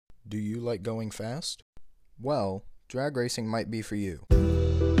Do you like going fast? Well, drag racing might be for you.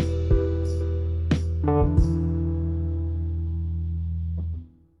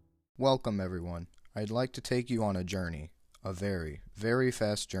 Welcome everyone. I'd like to take you on a journey. A very, very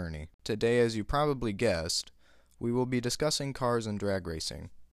fast journey. Today, as you probably guessed, we will be discussing cars and drag racing.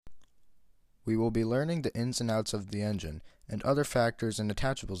 We will be learning the ins and outs of the engine and other factors and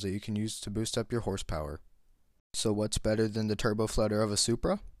attachables that you can use to boost up your horsepower. So what's better than the turbo flutter of a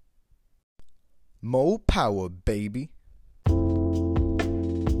Supra? More power, baby!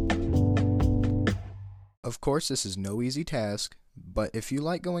 Of course, this is no easy task, but if you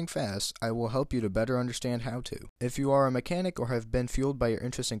like going fast, I will help you to better understand how to. If you are a mechanic or have been fueled by your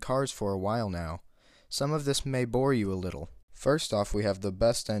interest in cars for a while now, some of this may bore you a little. First off, we have the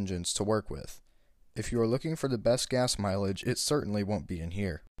best engines to work with. If you are looking for the best gas mileage, it certainly won't be in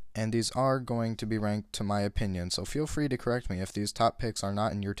here. And these are going to be ranked to my opinion, so feel free to correct me if these top picks are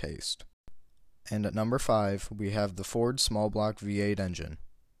not in your taste. And at number 5, we have the Ford small block V8 engine.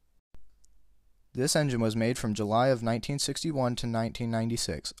 This engine was made from July of 1961 to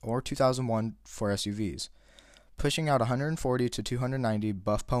 1996, or 2001 for SUVs, pushing out 140 to 290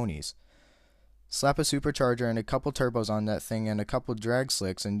 buff ponies. Slap a supercharger and a couple turbos on that thing and a couple drag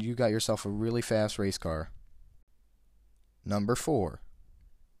slicks and you got yourself a really fast race car. Number 4.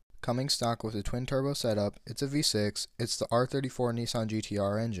 Coming stock with a twin-turbo setup, it's a V6, it's the R34 Nissan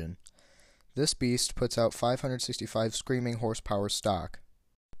GT-R engine. This beast puts out 565 screaming horsepower stock.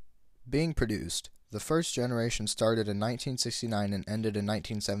 Being produced, the first generation started in 1969 and ended in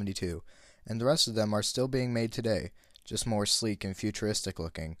 1972, and the rest of them are still being made today, just more sleek and futuristic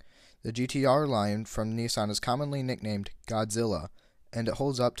looking. The GT-R line from Nissan is commonly nicknamed Godzilla, and it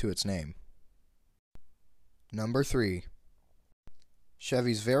holds up to its name. Number 3.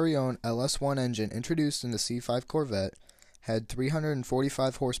 Chevy's very own LS1 engine introduced in the C5 Corvette had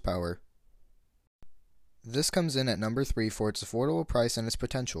 345 horsepower. This comes in at number 3 for its affordable price and its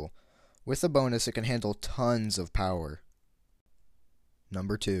potential. With a bonus, it can handle tons of power.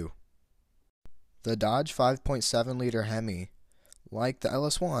 Number 2. The Dodge 5.7-liter Hemi. Like the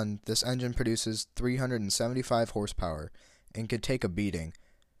LS1, this engine produces 375 horsepower and could take a beating.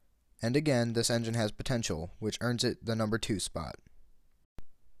 And again, this engine has potential, which earns it the number 2 spot.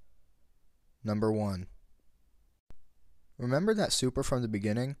 Number 1. Remember that Supra from the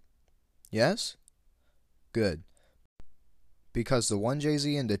beginning? Yes? Good. Because the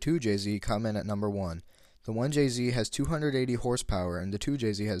 1JZ and the 2JZ come in at number 1. The 1JZ has 280 horsepower and the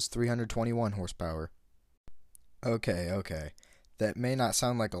 2JZ has 321 horsepower. Okay. That may not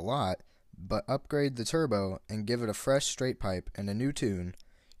sound like a lot, but upgrade the turbo and give it a fresh straight pipe and a new tune,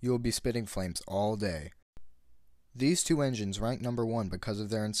 you will be spitting flames all day. These two engines rank number 1 because of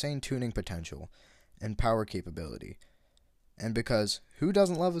their insane tuning potential and power capability, and because who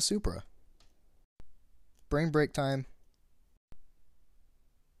doesn't love a Supra? Brain break time.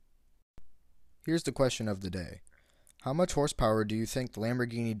 Here's the question of the day. How much horsepower do you think the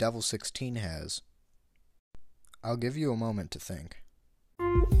Lamborghini Devil 16 has? I'll give you a moment to think.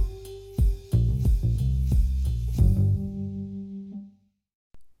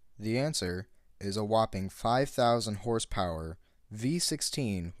 The answer is a whopping 5,000 horsepower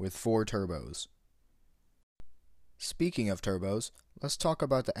V16 with 4 turbos. Speaking of turbos, let's talk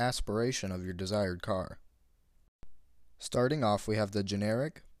about the aspiration of your desired car. Starting off, we have the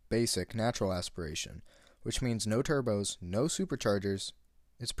generic, basic, natural aspiration, which means no turbos, no superchargers.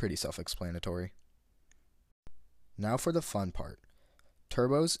 It's pretty self-explanatory. Now for the fun part,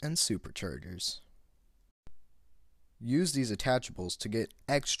 turbos and superchargers. Use these attachables to get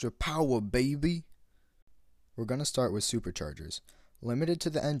extra power, baby! We're going to start with superchargers. Limited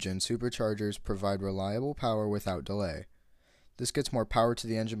to the engine, superchargers provide reliable power without delay. This gets more power to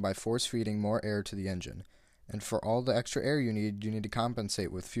the engine by force feeding more air to the engine, and for all the extra air you need to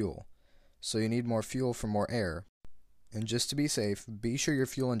compensate with fuel. So you need more fuel for more air. And just to be safe, be sure your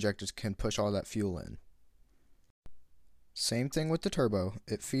fuel injectors can push all that fuel in. Same thing with the turbo,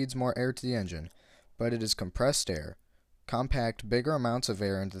 it feeds more air to the engine, but it is compressed air, compact bigger amounts of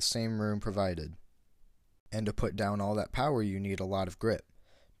air into the same room provided. And to put down all that power you need a lot of grip.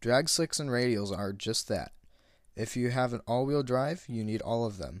 Drag slicks and radials are just that. If you have an all-wheel drive, you need all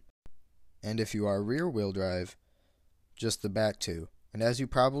of them. And if you are rear-wheel drive, just the back two. And as you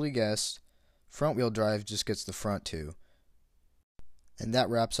probably guessed, front-wheel drive just gets the front two. And that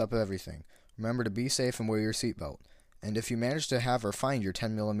wraps up everything. Remember to be safe and wear your seatbelt. And if you manage to have or find your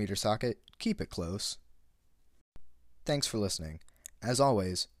 10mm socket, keep it close. Thanks for listening. As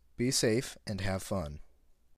always, be safe and have fun.